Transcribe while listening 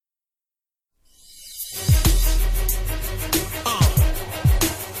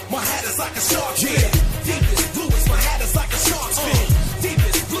a shark's fin. Deepest blue is my hat is like a shark's fin.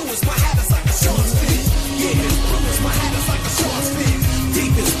 Deepest blue is my hat is like a shark's fin. Yeah, blue is my hat is like a shark's fin.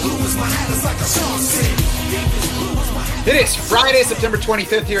 Deepest blue is my hat is like a shark's fin. Deepest blue is my hat. It is Friday, September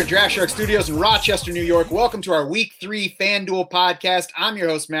 25th here at Draft Shark Studios in Rochester, New York. Welcome to our Week 3 FanDuel podcast. I'm your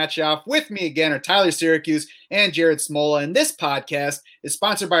host, Matt Schauf. With me again are Tyler Syracuse and Jared Smola. And this podcast is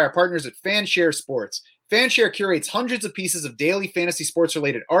sponsored by our partners at Fanshare Sports. Fanshare curates hundreds of pieces of daily fantasy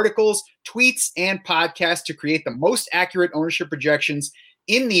sports-related articles, tweets, and podcasts to create the most accurate ownership projections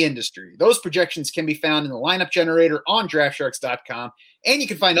in the industry. Those projections can be found in the lineup generator on DraftSharks.com, and you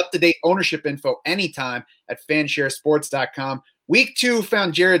can find up-to-date ownership info anytime at FanshareSports.com. Week 2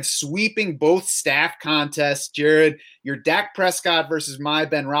 found Jared sweeping both staff contests. Jared, your Dak Prescott versus my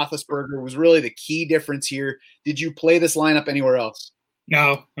Ben Roethlisberger was really the key difference here. Did you play this lineup anywhere else?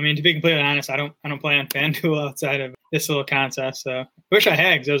 No, I mean, to be completely honest, I don't play on FanDuel outside of this little contest. So I wish I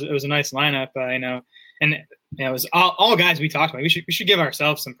had, because it was a nice lineup, and it was all guys we talked about. We should give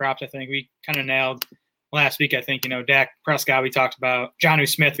ourselves some props. I think we kind of nailed last week. I think Dak Prescott we talked about, Jonnu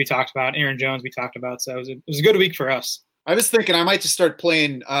Smith we talked about, Aaron Jones we talked about. So it was a good week for us. I was thinking I might just start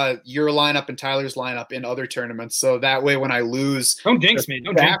playing your lineup and Tyler's lineup in other tournaments, so that way when I lose, don't jinx me.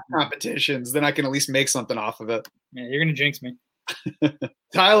 Don't draft competitions, then I can at least make something off of it. Yeah, you're gonna jinx me.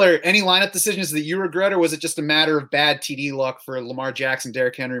 Tyler, any lineup decisions that you regret, or was it just a matter of bad TD luck for Lamar Jackson,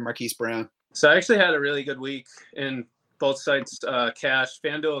 Derrick Henry, Marquise Brown? So I actually had a really good week in both sites, cash,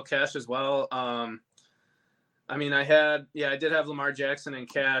 FanDuel cash as well. I did have Lamar Jackson in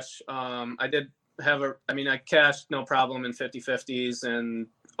cash. I cashed no problem in 50-50s and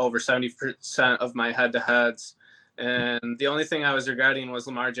over 70% of my head-to-heads. And the only thing I was regretting was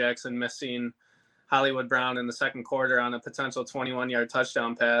Lamar Jackson missing Hollywood Brown in the second quarter on a potential 21-yard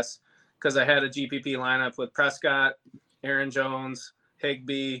touchdown pass, because I had a GPP lineup with Prescott, Aaron Jones,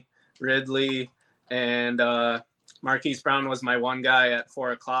 Higbee, Ridley, and Marquise Brown was my one guy at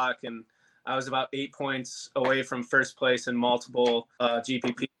 4 o'clock, and I was about 8 points away from first place in multiple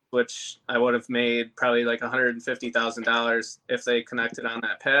GPP, which I would have made probably like $150,000 if they connected on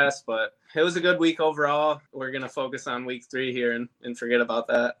that pass. But it was a good week overall. We're going to focus on week 3 here and forget about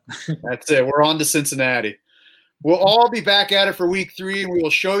that. That's it. We're on to Cincinnati. We'll all be back at it for week 3, and we will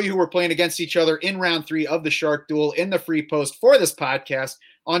show you who we're playing against each other in round 3 of the Shark Duel in the free post for this podcast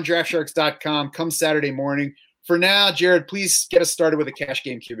on DraftSharks.com come Saturday morning. For now, Jared, please get us started with a cash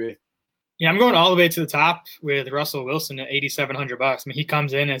game QB. Yeah, I'm going all the way to the top with Russell Wilson at $8,700. I mean, he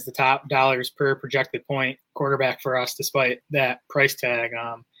comes in as the top dollars per projected point quarterback for us, despite that price tag.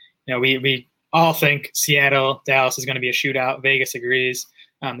 We all think Seattle, Dallas is going to be a shootout. Vegas agrees.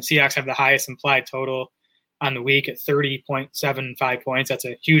 The Seahawks have the highest implied total on the week at 30.75 points. That's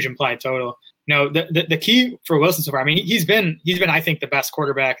a huge implied total. The key for Wilson so far, I mean, he's been I think the best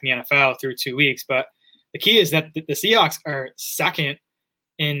quarterback in the NFL through 2 weeks, but the key is that the Seahawks are second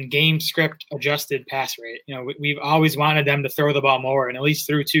in game script adjusted pass rate. We've always wanted them to throw the ball more, and at least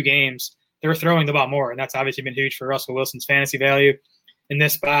through 2 games, they're throwing the ball more. And that's obviously been huge for Russell Wilson's fantasy value in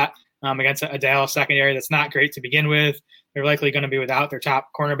this spot against a Dallas secondary that's not great to begin with. They're likely going to be without their top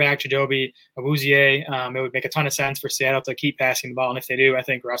cornerback, Chidobe Awuzie. It would make a ton of sense for Seattle to keep passing the ball. And if they do, I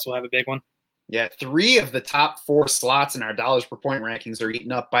think Russ will have a big one. Yeah, 3 of the top 4 slots in our dollars per point rankings are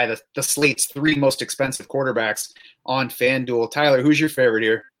eaten up by the slate's 3 most expensive quarterbacks on FanDuel. Tyler, who's your favorite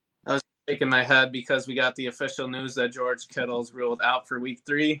here? I was shaking my head because we got the official news that George Kittle's ruled out for week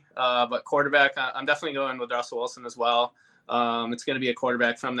 3. But quarterback, I'm definitely going with Russell Wilson as well. It's going to be a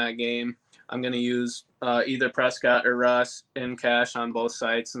quarterback from that game. I'm going to use either Prescott or Russ in cash on both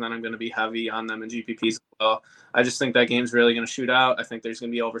sites, and then I'm going to be heavy on them in GPPs as well. I just think that game's really going to shoot out. I think there's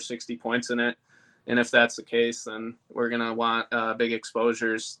going to be over 60 points in it. And if that's the case, then we're going to want big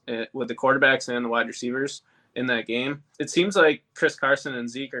exposures with the quarterbacks and the wide receivers in that game. It seems like Chris Carson and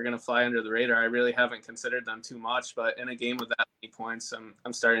Zeke are going to fly under the radar. I really haven't considered them too much, but in a game with that many points,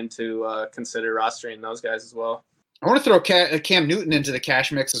 I'm starting to consider rostering those guys as well. I want to throw Cam Newton into the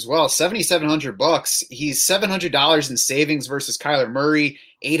cash mix as well. $7,700. He's $700 in savings versus Kyler Murray,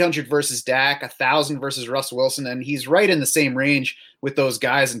 $800 versus Dak, $1,000 versus Russ Wilson, and he's right in the same range with those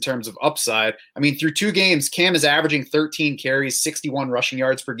guys in terms of upside. I mean, through 2 games, Cam is averaging 13 carries, 61 rushing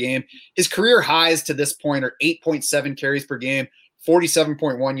yards per game. His career highs to this point are 8.7 carries per game,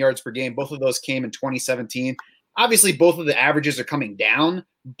 47.1 yards per game. Both of those came in 2017. Obviously, both of the averages are coming down,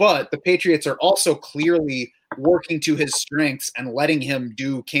 but the Patriots are also clearly working to his strengths and letting him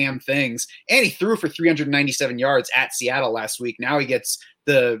do Cam things. And he threw for 397 yards at Seattle last week. Now he gets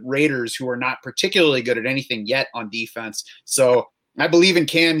the Raiders, who are not particularly good at anything yet on defense. So I believe in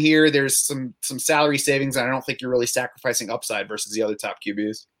Cam here. There's some salary savings, and I don't think you're really sacrificing upside versus the other top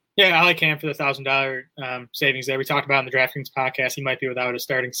QBs. Yeah, I like Cam for the $1,000 savings there. We talked about in the DraftKings podcast, he might be without a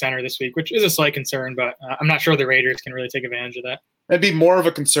starting center this week, which is a slight concern, but I'm not sure the Raiders can really take advantage of that. That'd be more of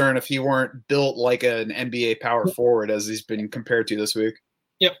a concern if he weren't built like an NBA power forward as he's been compared to this week.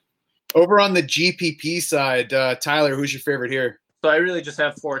 Yep. Over on the GPP side, Tyler, who's your favorite here? So I really just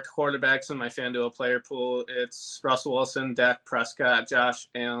have 4 quarterbacks in my FanDuel player pool. It's Russell Wilson, Dak Prescott, Josh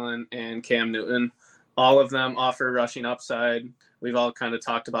Allen, and Cam Newton. All of them offer rushing upside. We've all kind of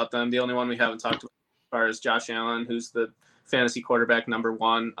talked about them. The only one we haven't talked about as far as Josh Allen, who's the fantasy quarterback number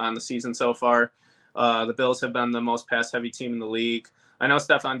 1 on the season so far. The Bills have been the most pass-heavy team in the league. I know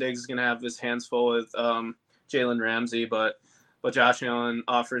Stephon Diggs is going to have his hands full with Jalen Ramsey, but Josh Allen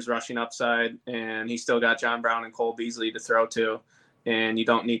offers rushing upside, and he's still got John Brown and Cole Beasley to throw to. And you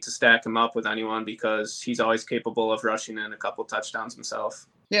don't need to stack him up with anyone because he's always capable of rushing in a couple touchdowns himself.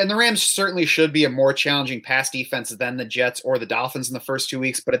 Yeah, and the Rams certainly should be a more challenging pass defense than the Jets or the Dolphins in the first 2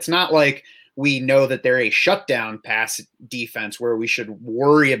 weeks, but it's not like we know that they're a shutdown pass defense where we should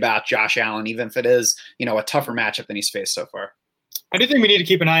worry about Josh Allen, even if it is, a tougher matchup than he's faced so far. I do think we need to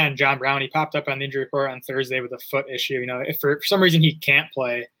keep an eye on John Brown. He popped up on the injury report on Thursday with a foot issue. If for some reason he can't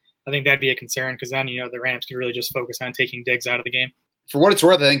play, I think that'd be a concern because then, the Rams can really just focus on taking Diggs out of the game. For what it's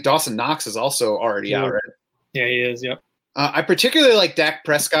worth, I think Dawson Knox is also already out, right? Yeah, he is, yep. I particularly like Dak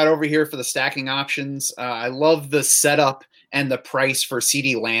Prescott over here for the stacking options. I love the setup and the price for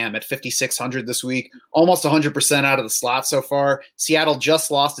CeeDee Lamb at $5,600 this week, almost 100% out of the slot so far. Seattle just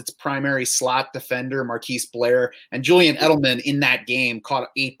lost its primary slot defender, Marquise Blair, and Julian Edelman in that game caught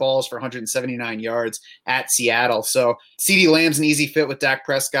 8 balls for 179 yards at Seattle. So CeeDee Lamb's an easy fit with Dak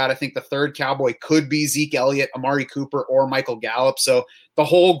Prescott. I think the third Cowboy could be Zeke Elliott, Amari Cooper, or Michael Gallup. So the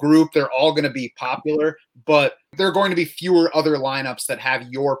whole group, they're all going to be popular, but there are going to be fewer other lineups that have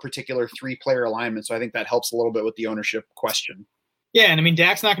your particular 3-player alignment. So I think that helps a little bit with the ownership question. Yeah, and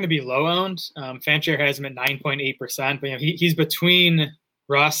Dak's not going to be low owned. Fanshare has him at 9.8%, but he's between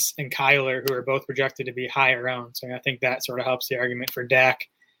Russ and Kyler, who are both projected to be higher owned. So I think that sort of helps the argument for Dak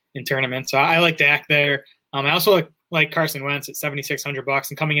in tournaments. So I like Dak there. I also like Carson Wentz at $7,600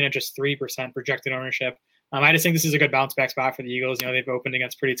 and coming in at just 3% projected ownership. I just think this is a good bounce back spot for the Eagles. They've opened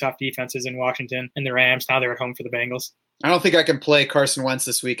against pretty tough defenses in Washington and the Rams. Now they're at home for the Bengals. I don't think I can play Carson Wentz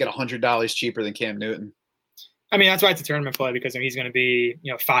this week at $100 cheaper than Cam Newton. That's why it's a tournament play because he's going to be,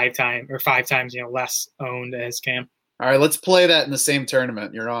 5 times less owned as Cam. All right, let's play that in the same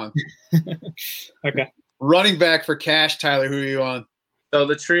tournament. You're on. Okay. Running back for cash, Tyler, who are you on? So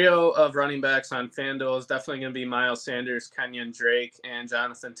the trio of running backs on FanDuel is definitely going to be Miles Sanders, Kenyon Drake, and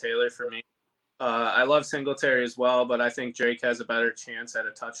Jonathan Taylor for me. I love Singletary as well, but I think Drake has a better chance at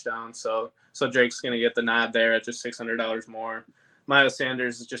a touchdown. So Drake's going to get the nod there at just $600 more. Miles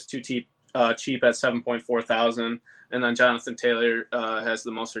Sanders is just too cheap at $7,400, and then Jonathan Taylor has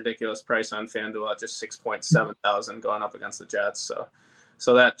the most ridiculous price on FanDuel at just $6,700 going up against the Jets.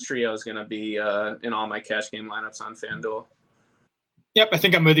 So that trio is going to be in all my cash game lineups on FanDuel. Yep, I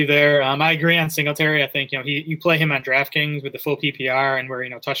think I'm with you there. I agree on Singletary. I think you play him on DraftKings with the full PPR and where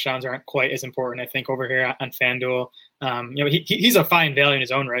touchdowns aren't quite as important. I think over here on FanDuel, he's a fine value in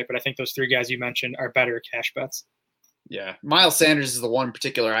his own right, but I think those 3 guys you mentioned are better cash bets. Yeah, Miles Sanders is the one in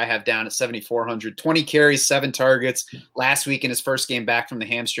particular I have down at 7,400. 20 carries, 7 targets last week in his first game back from the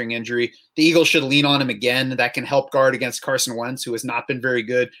hamstring injury. The Eagles should lean on him again. That can help guard against Carson Wentz, who has not been very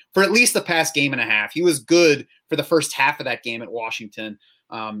good for at least the past game and a half. He was good for the first half of that game at Washington.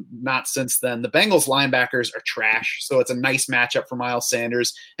 Not since then. The Bengals linebackers are trash, so it's a nice matchup for Miles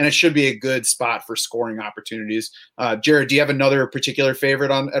Sanders, and it should be a good spot for scoring opportunities. Jared, do you have another particular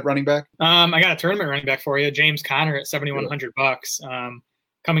favorite at running back? I got a tournament running back for you, James Conner at $7,100,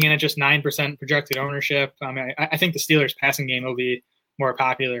 coming in at just 9% projected ownership. I think the Steelers' passing game will be more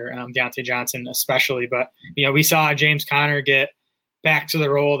popular, Deontay Johnson especially, but we saw James Conner get back to the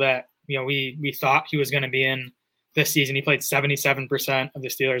role that we thought he was going to be in this season. He played 77% of the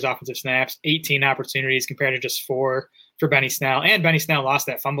Steelers' offensive snaps, 18 opportunities compared to just 4 for Benny Snell. And Benny Snell lost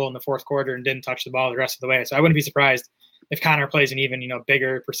that fumble in the fourth quarter and didn't touch the ball the rest of the way. So I wouldn't be surprised if Conner plays an even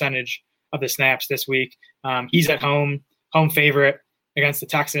bigger percentage of the snaps this week. He's at home favorite against the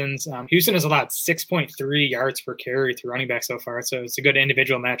Texans. Houston has allowed 6.3 yards per carry through running back so far. So it's a good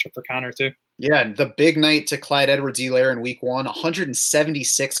individual matchup for Conner too. Yeah, the big night to Clyde Edwards-Helaire in week 1,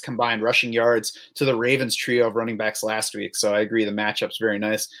 176 combined rushing yards to the Ravens trio of running backs last week. So I agree, the matchup's very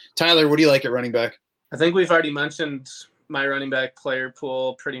nice. Tyler, what do you like at running back? I think we've already mentioned my running back player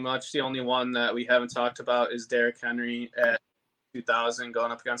pool pretty much. The only one that we haven't talked about is Derrick Henry at 2,000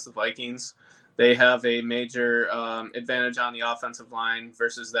 going up against the Vikings. They have a major advantage on the offensive line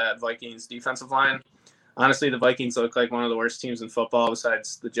versus that Vikings defensive line. honestly, the Vikings look like one of the worst teams in football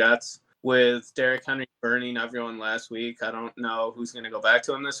besides the Jets. With Derrick Henry burning everyone last week, I don't know who's going to go back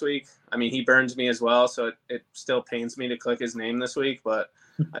to him this week. I mean, he burns me as well, so it still pains me to click his name this week, but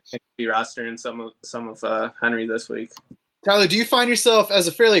I think he'll be rostering some of Henry this week. Tyler, do you find yourself, as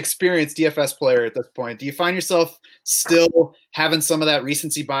a fairly experienced DFS player at this point, do you find yourself still having some of that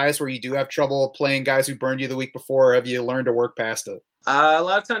recency bias where you do have trouble playing guys who burned you the week before, or have you learned to work past it? A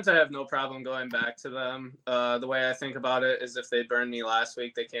lot of times I have no problem going back to them. The way I think about it is if they burned me last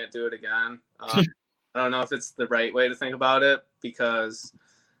week, they can't do it again. I don't know if it's the right way to think about it, because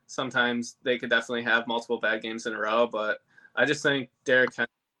sometimes they could definitely have multiple bad games in a row, but I just think Derrick Henry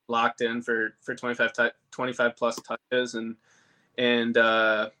locked in for 25 plus touches, and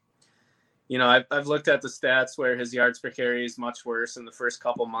you know, I've looked at the stats where his yards per carry is much worse in the first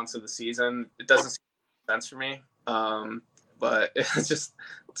couple months of the season. It doesn't make sense for me, but it's just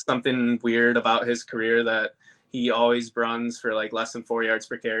something weird about his career that he always runs for like less than 4 yards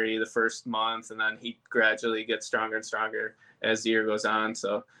per carry the first month, and then he gradually gets stronger and stronger as the year goes on.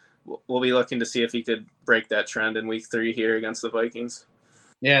 So we'll be looking to see if he could break that trend in week 3 here against the Vikings.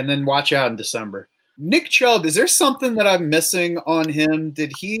 Yeah, and then watch out in December. Nick Chubb, is there something that I'm missing on him?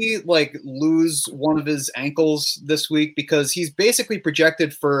 Did he like lose one of his ankles this week? Because he's basically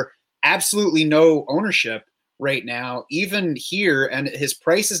projected for absolutely no ownership right now, even here, and his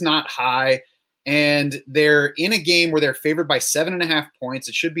price is not high. And they're in a game where they're favored by 7.5 points.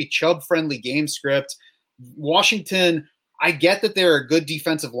 It should be Chubb-friendly game script. Washington, I get that they're a good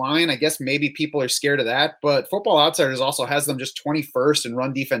defensive line. I guess maybe people are scared of that, but Football Outsiders also has them just 21st in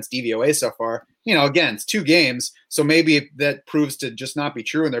run defense DVOA so far. You know, again, it's 2 games, so maybe that proves to just not be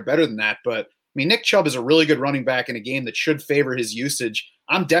true and they're better than that. But I mean, Nick Chubb is a really good running back in a game that should favor his usage.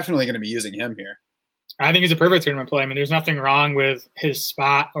 I'm definitely going to be using him here. I think he's a perfect tournament play. I mean, there's nothing wrong with his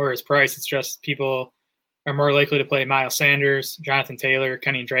spot or his price. It's just people are more likely to play Miles Sanders, Jonathan Taylor,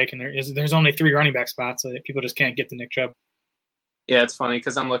 Kenny Drake, and there's only 3 running back spots, so people just can't get to Nick Chubb. Yeah, it's funny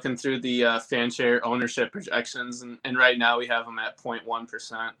because I'm looking through the FanShare ownership projections, and right now we have him at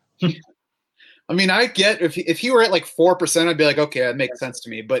 0.1%. I mean, I get if he were at like 4%, I'd be like, okay, that makes sense to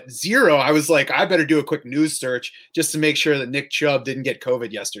me. But 0, I was like, I better do a quick news search just to make sure that Nick Chubb didn't get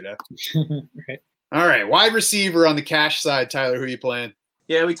COVID yesterday. Right. All right, wide receiver on the cash side, Tyler, who are you playing?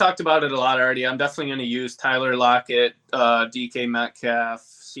 Yeah, we talked about it a lot already. I'm definitely going to use Tyler Lockett, DK Metcalf,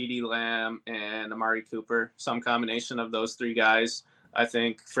 CeeDee Lamb, and Amari Cooper. Some combination of those 3 guys. I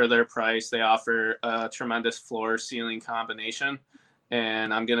think for their price, they offer a tremendous floor ceiling combination.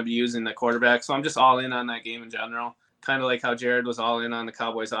 And I'm going to be using the quarterback. So I'm just all in on that game in general. Kind of like how Jared was all in on the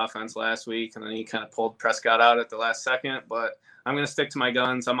Cowboys offense last week, and then he kind of pulled Prescott out at the last second. But I'm going to stick to my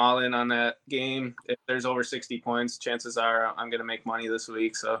guns. I'm all in on that game. If there's over 60 points, chances are I'm going to make money this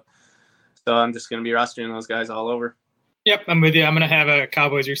week. So I'm just going to be rostering those guys all over. Yep, I'm with you. I'm going to have a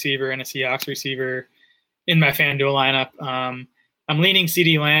Cowboys receiver and a Seahawks receiver in my FanDuel lineup. I'm leaning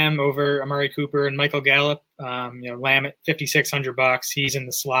CeeDee Lamb over Amari Cooper and Michael Gallup. Lamb at $5,600. He's in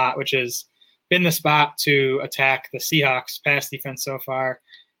the slot, which has been the spot to attack the Seahawks pass defense so far.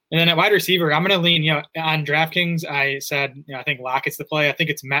 And then at wide receiver, I'm going to lean, on DraftKings. I said, I think Lockett's the play. I think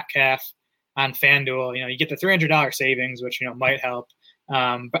it's Metcalf on FanDuel. You get the $300 savings, which, might help.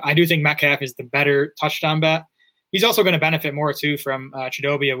 But I do think Metcalf is the better touchdown bet. He's also going to benefit more, too, from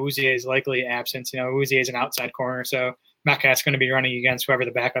Chidobe Awuzie's likely absence. Awuzie is an outside corner, so Metcalf's going to be running against whoever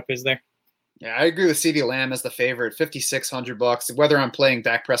the backup is there. Yeah, I agree with CeeDee Lamb as the favorite, $5,600, whether I'm playing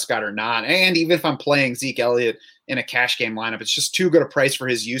Dak Prescott or not. And even if I'm playing Zeke Elliott in a cash game lineup, it's just too good a price for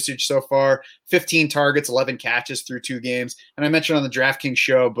his usage so far. 15 targets, 11 catches through 2 games. And I mentioned on the DraftKings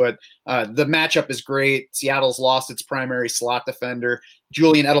show, but the matchup is great. Seattle's lost its primary slot defender.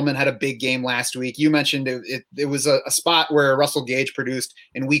 Julian Edelman had a big game last week. You mentioned it was a spot where Russell Gage produced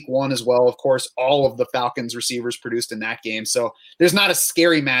in week 1 as well. Of course, all of the Falcons receivers produced in that game. So there's not a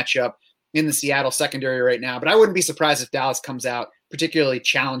scary matchup in the Seattle secondary right now, but I wouldn't be surprised if Dallas comes out particularly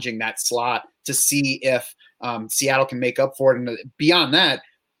challenging that slot to see if Seattle can make up for it. And beyond that,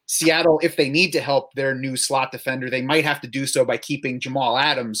 Seattle, if they need to help their new slot defender, they might have to do so by keeping Jamal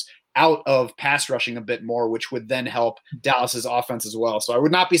Adams out of pass rushing a bit more, which would then help Dallas's offense as well. So I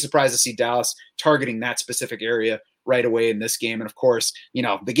would not be surprised to see Dallas targeting that specific area right away in this game. And of course,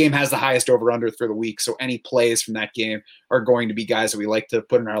 the game has the highest over-under for the week, so any plays from that game are going to be guys that we like to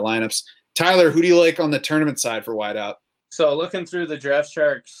put in our lineups. Tyler, who do you like on the tournament side for wideout? So looking through the Draft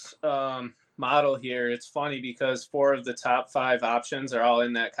Sharks model here, it's funny because 4 of the top 5 options are all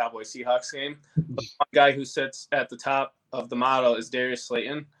in that Cowboys-Seahawks game. But one guy who sits at the top of the model is Darius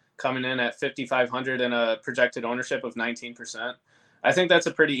Slayton, coming in at 5,500 and a projected ownership of 19%. I think that's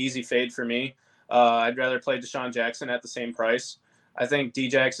a pretty easy fade for me. I'd rather play Deshaun Jackson at the same price. I think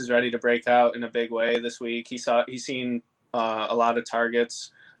Djax is ready to break out in a big way this week. He's seen a lot of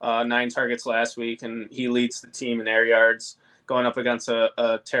targets, 9 targets last week, and he leads the team in air yards going up against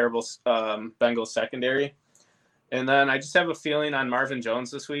a terrible Bengals secondary. And then I just have a feeling on Marvin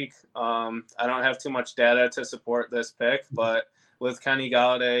Jones this week. I don't have too much data to support this pick, but with Kenny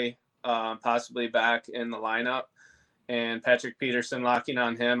Golladay possibly back in the lineup and Patrick Peterson locking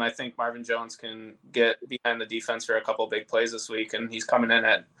on him, I think Marvin Jones can get behind the defense for a couple big plays this week, and he's coming in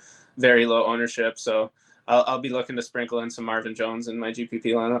at very low ownership. So I'll be looking to sprinkle in some Marvin Jones in my GPP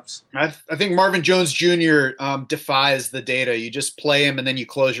lineups. I think Marvin Jones Jr. Defies the data. You just play him and then you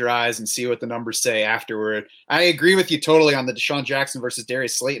close your eyes and see what the numbers say afterward. I agree with you totally on the Deshaun Jackson versus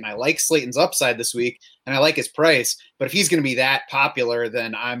Darius Slayton. I like Slayton's upside this week and I like his price, but if he's going to be that popular,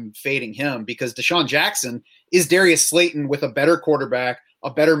 then I'm fading him because Deshaun Jackson is Darius Slayton with a better quarterback,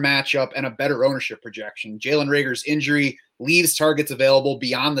 a better matchup, and a better ownership projection. Jalen Reagor's injury leaves targets available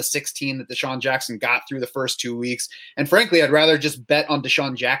beyond the 16 that Deshaun Jackson got through the first 2 weeks. And frankly, I'd rather just bet on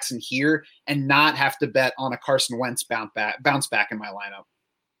Deshaun Jackson here and not have to bet on a Carson Wentz bounce back in my lineup.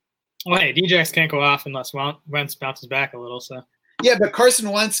 Well, hey, Djax can't go off unless Wentz bounces back a little. So yeah, but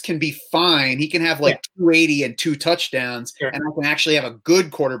Carson Wentz can be fine. He can have 280 and 2 touchdowns, sure. And I can actually have a good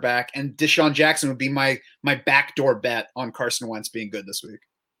quarterback. And Deshaun Jackson would be my backdoor bet on Carson Wentz being good this week.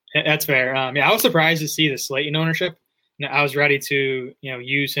 That's fair. I was surprised to see the Slayton ownership. I was ready to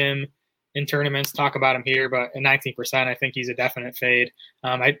use him in tournaments, talk about him here, but at 19%, I think he's a definite fade.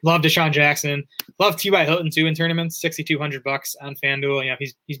 I love Deshaun Jackson, love T.Y. Hilton too in tournaments, $6,200 on FanDuel.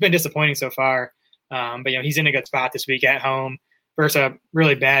 He's been disappointing so far, but he's in a good spot this week at home versus a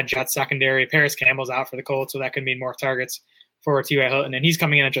really bad Jets secondary. Paris Campbell's out for the Colts, so that could mean more targets for T.Y. Hilton, and he's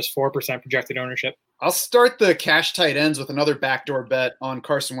coming in at just 4% projected ownership. I'll start the cash tight ends with another backdoor bet on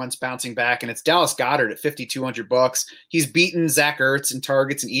Carson Wentz bouncing back, and it's Dallas Goedert at $5,200. He's beaten Zach Ertz in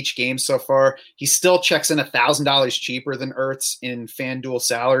targets in each game so far. He still checks in $1,000 cheaper than Ertz in FanDuel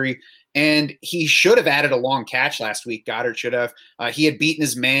salary, and he should have added a long catch last week. Goddard should have. He had beaten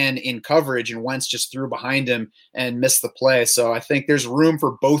his man in coverage, and Wentz just threw behind him and missed the play. So I think there's room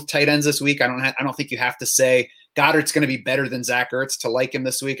for both tight ends this week. I don't think you have to say Goddard's going to be better than Zach Ertz to like him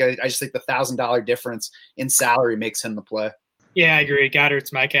this week. I just think the $1,000 difference in salary makes him the play. Yeah, I agree.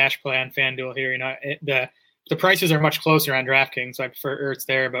 Goddard's my cash play on FanDuel here. The prices are much closer on DraftKings, so I prefer Ertz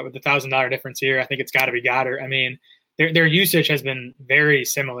there. But with the $1,000 difference here, I think it's got to be Goddard. I mean, their usage has been very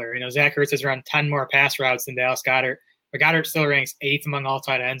similar. Zach Ertz has run 10 more pass routes than Dallas Goedert, but Goddard still ranks 8th among all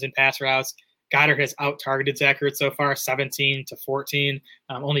tight ends in pass routes. Goddard has out-targeted Zach Ertz so far, 17-14.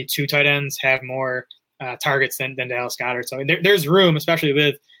 Only 2 tight ends have more targets than Dallas Goedert. So there's room, especially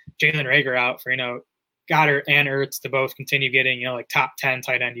with Jalen Reagor out, for Goddard and Ertz to both continue getting top 10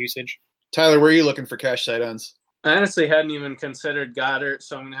 tight end usage. Tyler, where are you looking for cash tight ends? I honestly hadn't even considered Goddard,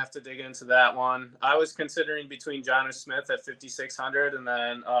 so I'm going to have to dig into that one. I was considering between Jonnu Smith at $5,600 and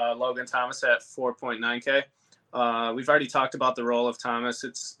then Logan Thomas at 4.9K. We've already talked about the role of Thomas.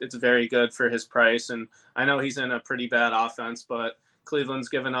 It's very good for his price, and I know he's in a pretty bad offense, but Cleveland's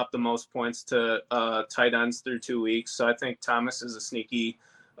given up the most points to tight ends through 2 weeks. So I think Thomas is a sneaky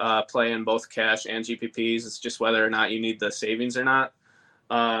play in both cash and GPPs. It's just whether or not you need the savings or not.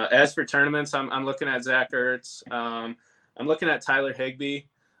 As for tournaments, I'm looking at Zach Ertz. I'm looking at Tyler Higbee.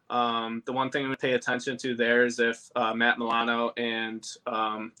 The one thing I'm going to pay attention to there is if Matt Milano and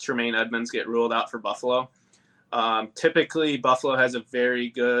Tremaine Edmonds get ruled out for Buffalo. Typically, Buffalo has a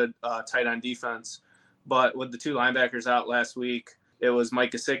very good tight end defense, but with the 2 linebackers out last week, it was Mike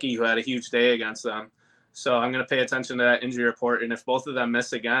Gesicki who had a huge day against them. So I'm going to pay attention to that injury report. And if both of them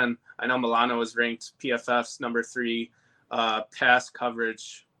miss again, I know Milano was ranked PFF's number 3 pass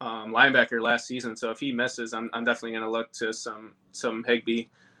coverage linebacker last season. So if he misses, I'm definitely going to look to some Higbee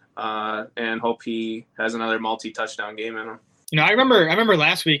and hope he has another multi-touchdown game in him. I remember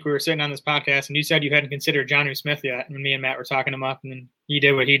last week we were sitting on this podcast and you said you hadn't considered Jonnu Smith yet. And me and Matt were talking him up, and then he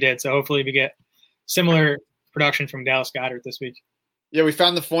did what he did. So hopefully we get similar production from Dallas Goedert this week. Yeah, we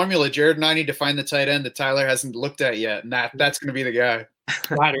found the formula. Jared and I need to find the tight end that Tyler hasn't looked at yet, and that's going to be the guy.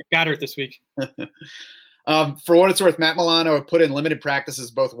 Goddard this week. For what it's worth, Matt Milano put in limited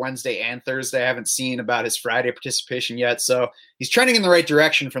practices both Wednesday and Thursday. I haven't seen about his Friday participation yet, so he's trending in the right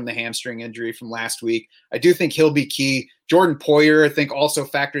direction from the hamstring injury from last week. I do think he'll be key. Jordan Poyer, I think, also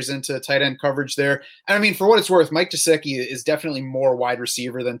factors into tight end coverage there. And I mean, for what it's worth, Mike Gesicki is definitely more wide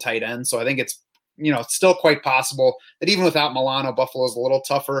receiver than tight end, so I think it's still quite possible that even without Milano, Buffalo's a little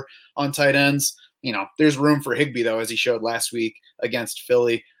tougher on tight ends. There's room for Higbee, though, as he showed last week against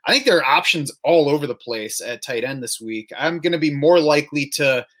Philly. I think there are options all over the place at tight end this week. I'm going to be more likely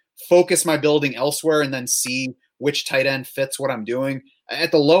to focus my building elsewhere and then see which tight end fits what I'm doing.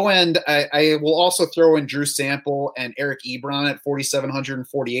 At the low end, I will also throw in Drew Sample and Eric Ebron at 4,700 and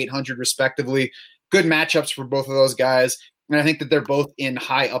 4,800 respectively. Good matchups for both of those guys. And I think that they're both in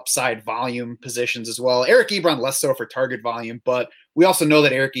high upside volume positions as well. Eric Ebron less so for target volume, but we also know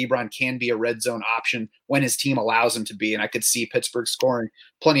that Eric Ebron can be a red zone option when his team allows him to be. And I could see Pittsburgh scoring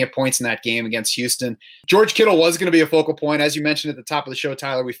plenty of points in that game against Houston. George Kittle was going to be a focal point. As you mentioned at the top of the show,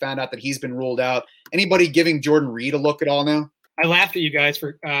 Tyler, we found out that he's been ruled out. Anybody giving Jordan Reed a look at all now? I laughed at you guys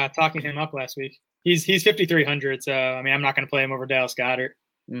for talking him up last week. He's 5,300, so I mean, I'm not going to play him over Dallas Goedert.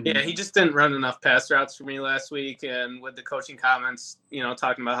 Mm-hmm. Yeah, he just didn't run enough pass routes for me last week. And with the coaching comments,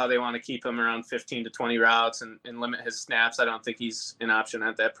 talking about how they want to keep him around 15 to 20 routes and limit his snaps, I don't think he's an option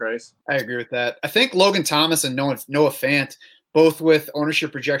at that price. I agree with that. I think Logan Thomas and Noah Fant, both with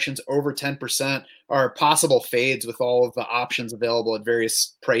ownership projections over 10%, are possible fades with all of the options available at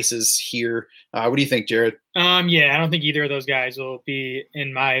various prices here. What do you think, Jared? Yeah, I don't think either of those guys will be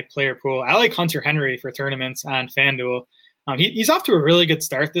in my player pool. I like Hunter Henry for tournaments on FanDuel. He's off to a really good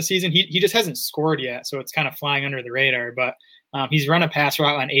start this season. He just hasn't scored yet, so it's kind of flying under the radar. But he's run a pass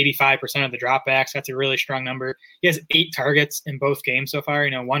route on 85% of the dropbacks. That's a really strong number. He has 8 targets in both games so far.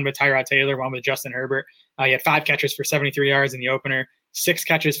 One with Tyrod Taylor, one with Justin Herbert. He had 5 catches for 73 yards in the opener, 6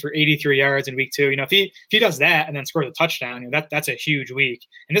 catches for 83 yards in week 2. If he does that and then scores a touchdown, that's a huge week.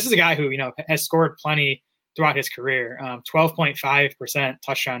 And this is a guy who has scored plenty throughout his career. 12.5%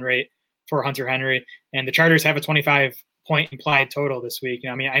 touchdown rate for Hunter Henry, and the Chargers have a 25-point implied total this week.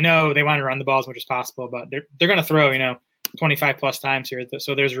 I know they want to run the ball as much as possible, but they're going to throw 25 plus times here,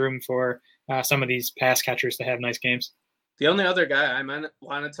 so there's room for some of these pass catchers to have nice games. The only other guy I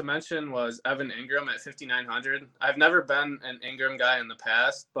wanted to mention was Evan Ingram at 5,900. I've never been an Ingram guy in the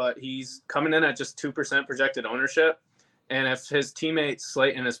past, but he's coming in at just 2% projected ownership. And if his teammate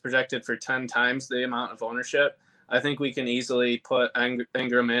Slayton is projected for 10 times the amount of ownership, I think we can easily put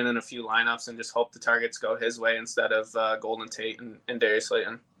Ingram in a few lineups and just hope the targets go his way instead of Golden Tate and Darius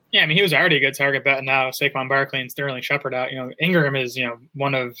Slayton. Yeah, he was already a good target bet, and now Saquon Barkley and Sterling Shepard out. Ingram is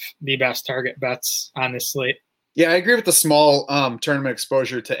one of the best target bets on this slate. Yeah, I agree with the small tournament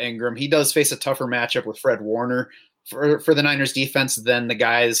exposure to Ingram. He does face a tougher matchup with Fred Warner for the Niners defense than the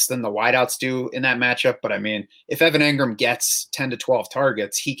wideouts do in that matchup. But if Evan Ingram gets 10 to 12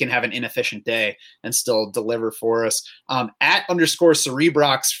 targets, he can have an inefficient day and still deliver for us.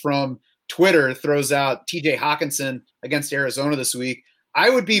 @_Cerebrox from Twitter throws out TJ Hawkinson against Arizona this week. I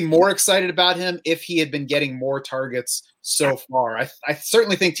would be more excited about him if he had been getting more targets so far. I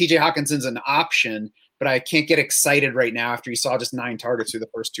certainly think TJ Hawkinson's an option, but I can't get excited right now after he saw just 9 targets through the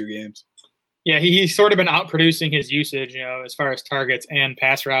first 2 games. Yeah, he's sort of been outproducing his usage, as far as targets and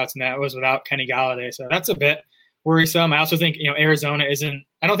pass routes, and that was without Kenny Golladay. So that's a bit worrisome. I also think, Arizona isn't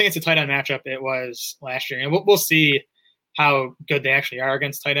 – I don't think it's a tight end matchup it was last year. And we'll see how good they actually are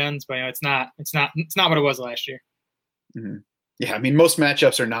against tight ends, but it's not what it was last year. Mm-hmm. Yeah, most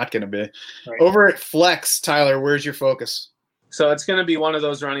matchups are not going to be. Right. Over at Flex, Tyler, where's your focus? So it's going to be one of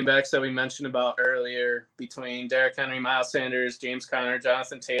those running backs that we mentioned about earlier between Derrick Henry, Miles Sanders, James Conner,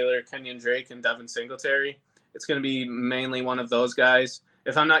 Jonathan Taylor, Kenyon Drake, and Devin Singletary. It's going to be mainly one of those guys.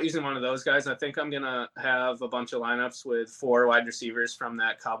 If I'm not using one of those guys, I think I'm going to have a bunch of lineups with 4 wide receivers from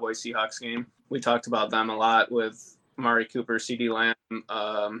that Cowboys-Seahawks game. We talked about them a lot with Amari Cooper, CeeDee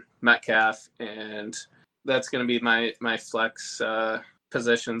Lamb, Metcalf, and that's going to be my flex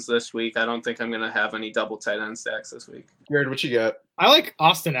positions this week. I don't think I'm going to have any double tight end stacks this week. Jared, what you got? I like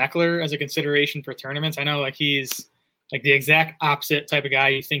Austin Eckler as a consideration for tournaments. I know he's the exact opposite type of guy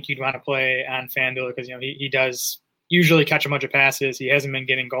you think you'd want to play on FanDuel because he does usually catch a bunch of passes. He hasn't been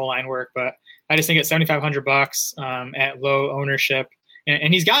getting goal line work, but I just think at $7,500 at low ownership,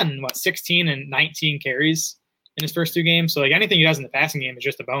 and he's gotten 16 and 19 carries in his first 2 games. So anything he does in the passing game is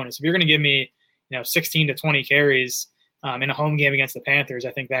just a bonus. If you're going to give me 16 to 20 carries in a home game against the Panthers,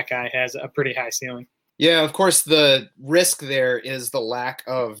 I think that guy has a pretty high ceiling. Yeah, of course, the risk there is the lack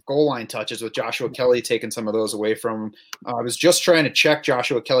of goal line touches with Joshua Kelly taking some of those away from him. I was just trying to check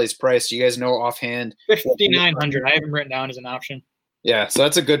Joshua Kelly's price. Do you guys know offhand? 5,900. I have him written down as an option. Yeah, so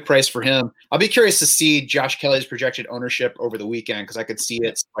that's a good price for him. I'll be curious to see Josh Kelly's projected ownership over the weekend because I could see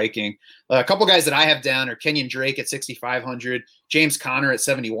it spiking. A couple guys that I have down are Kenyon Drake at 6,500, James Conner at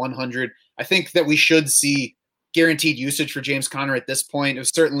 7,100. I think that we should see guaranteed usage for James Conner at this point. It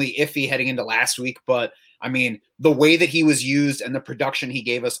was certainly iffy heading into last week, but the way that he was used and the production he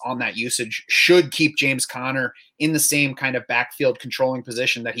gave us on that usage should keep James Conner in the same kind of backfield controlling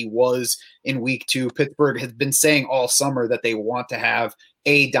position that he was in week 2. Pittsburgh has been saying all summer that they want to have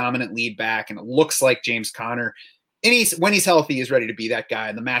a dominant lead back, and it looks like James Conner And when he's healthy, he's ready to be that guy.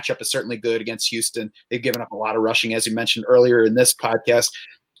 And the matchup is certainly good against Houston. They've given up a lot of rushing, as you mentioned earlier in this podcast.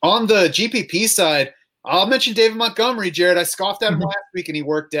 On the GPP side, I'll mention David Montgomery, Jared. I scoffed at him last week, and he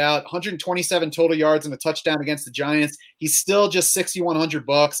worked out. 127 total yards and a touchdown against the Giants. He's still just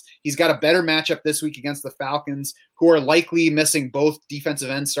 $6,100. He's got a better matchup this week against the Falcons, who are likely missing both defensive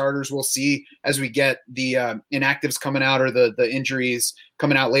end starters. We'll see as we get the inactives coming out or the injuries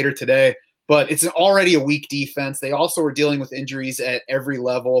coming out later today. But it's already a weak defense. They also are dealing with injuries at every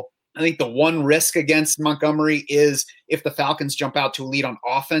level. I think the one risk against Montgomery is if the Falcons jump out to a lead on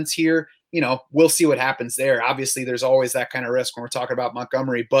offense here, we'll see what happens there. Obviously, there's always that kind of risk when we're talking about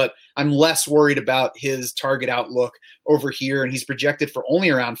Montgomery, but I'm less worried about his target outlook over here, and he's projected for only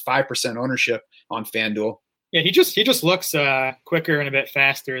around 5% ownership on FanDuel. Yeah, he just looks quicker and a bit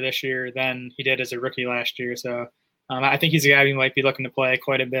faster this year than he did as a rookie last year. So I think he's a guy we might be looking to play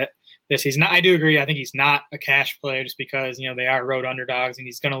quite a bit this season. I do agree. I think he's not a cash play just because, they are road underdogs, and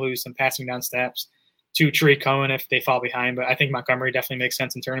he's going to lose some passing down steps to Tariq Cohen if they fall behind. But I think Montgomery definitely makes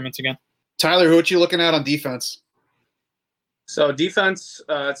sense in tournaments again. Tyler, who are you looking at on defense? So defense,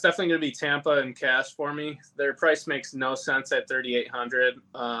 it's definitely going to be Tampa and cash for me. Their price makes no sense at 3,800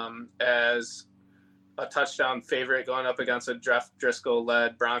 as a touchdown favorite going up against a Jeff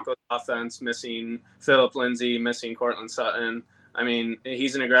Driscoll-led Broncos offense, missing Phillip Lindsay, missing Cortland Sutton. I mean,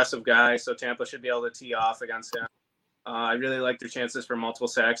 he's an aggressive guy, so Tampa should be able to tee off against him. I really like their chances for multiple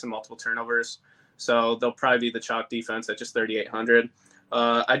sacks and multiple turnovers, so they'll probably be the chalk defense at just 3,800.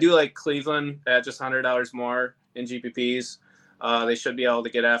 I do like Cleveland at just $100 more in GPPs. They should be able to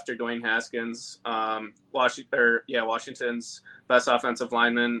get after Dwayne Haskins. Washington's best offensive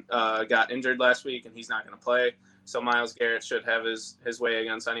lineman got injured last week, and he's not going to play. So Myles Garrett should have his way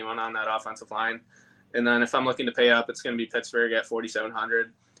against anyone on that offensive line. And then if I'm looking to pay up, it's going to be Pittsburgh at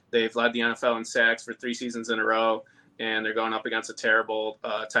 4,700. They've led the NFL in sacks for 3 seasons in a row, and they're going up against a terrible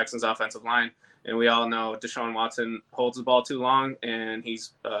Texans offensive line. And we all know Deshaun Watson holds the ball too long, and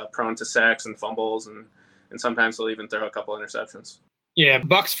he's prone to sacks and fumbles, and sometimes he'll even throw a couple interceptions. Yeah,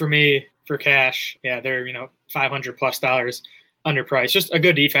 Bucks for me for cash. Yeah, they're $500+ underpriced. Just a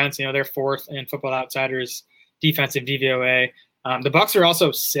good defense. They're 4th in Football Outsiders defensive DVOA. The Bucks are also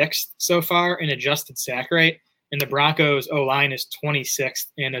 6th so far in adjusted sack rate, and the Broncos O-line is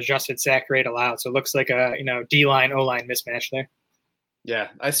 26th in adjusted sack rate allowed. So it looks like a D-line O-line mismatch there. Yeah,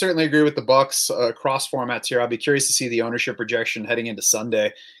 I certainly agree with the Bucks cross formats here. I'll be curious to see the ownership projection heading into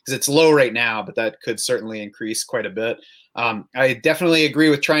Sunday because it's low right now, but that could certainly increase quite a bit. I definitely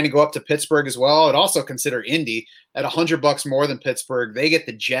agree with trying to go up to Pittsburgh as well. I'd also consider Indy at $100 more than Pittsburgh. They get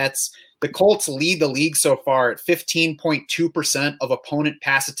the Jets. The Colts lead the league so far at 15.2% of opponent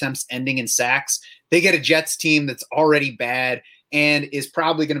pass attempts ending in sacks. They get a Jets team that's already bad and is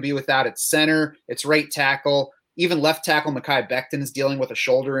probably going to be without its center, its right tackle. Even left tackle Mekhi Becton is dealing with a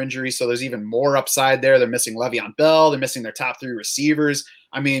shoulder injury, so there's even more upside there. They're missing Le'Veon Bell. They're missing their top 3 receivers.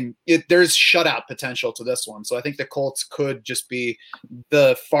 I mean, there's shutout potential to this one. So I think the Colts could just be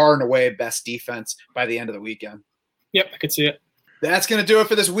the far and away best defense by the end of the weekend. Yep, I could see it. That's going to do it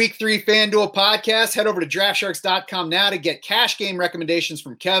for this Week 3 FanDuel podcast. Head over to DraftSharks.com now to get cash game recommendations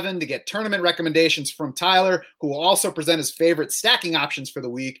from Kevin, to get tournament recommendations from Tyler, who will also present his favorite stacking options for the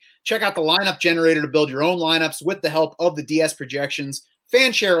week. Check out the lineup generator to build your own lineups with the help of the DS projections,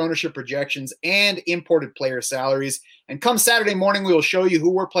 fan share ownership projections, and imported player salaries. And come Saturday morning, we will show you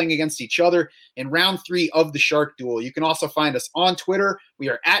who we're playing against each other in round 3 of the Shark Duel. You can also find us on Twitter. We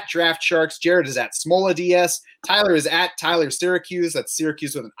are at Draft Sharks. Jared is at SmolaDS. Tyler is at Tyler Syracuse. That's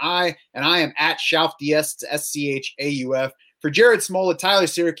Syracuse with an I. And I am at SchaufDS. It's SCHAUF. For Jared Smola, Tyler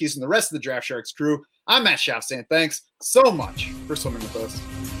Syracuse, and the rest of the Draft Sharks crew, I'm Matt Schauf saying thanks so much for swimming with us.